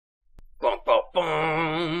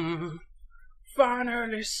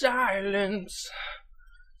Eternally silence.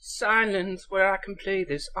 Silence where I can play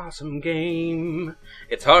this awesome game.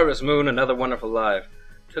 It's Harvest Moon, another wonderful life.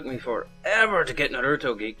 Took me forever to get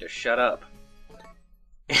Naruto Geek to shut up.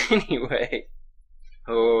 Anyway.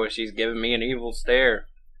 Oh, she's giving me an evil stare.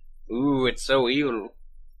 Ooh, it's so evil.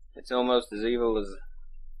 It's almost as evil as a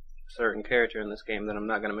certain character in this game that I'm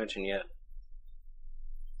not going to mention yet.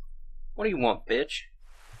 What do you want, bitch?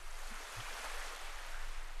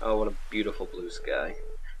 Oh, what a beautiful blue sky.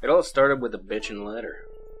 It all started with a bitchin' letter.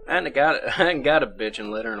 I hadn't got a bitchin'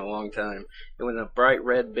 letter in a long time. It was a bright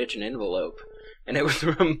red bitchin' envelope. And it was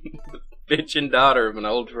from the bitchin' daughter of an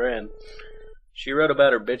old friend. She wrote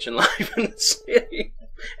about her bitchin' life in the city.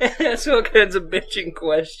 And asked all kinds of bitchin'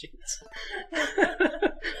 questions.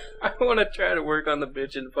 I want to try to work on the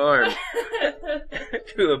bitchin' farm.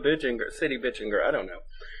 To a bitchin' girl, city bitchin' girl, I don't know.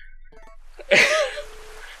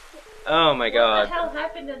 Oh my god. What the hell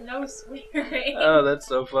happened to no swearing? Oh, that's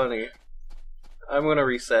so funny. I'm gonna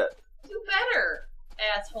reset. Do better,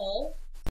 asshole.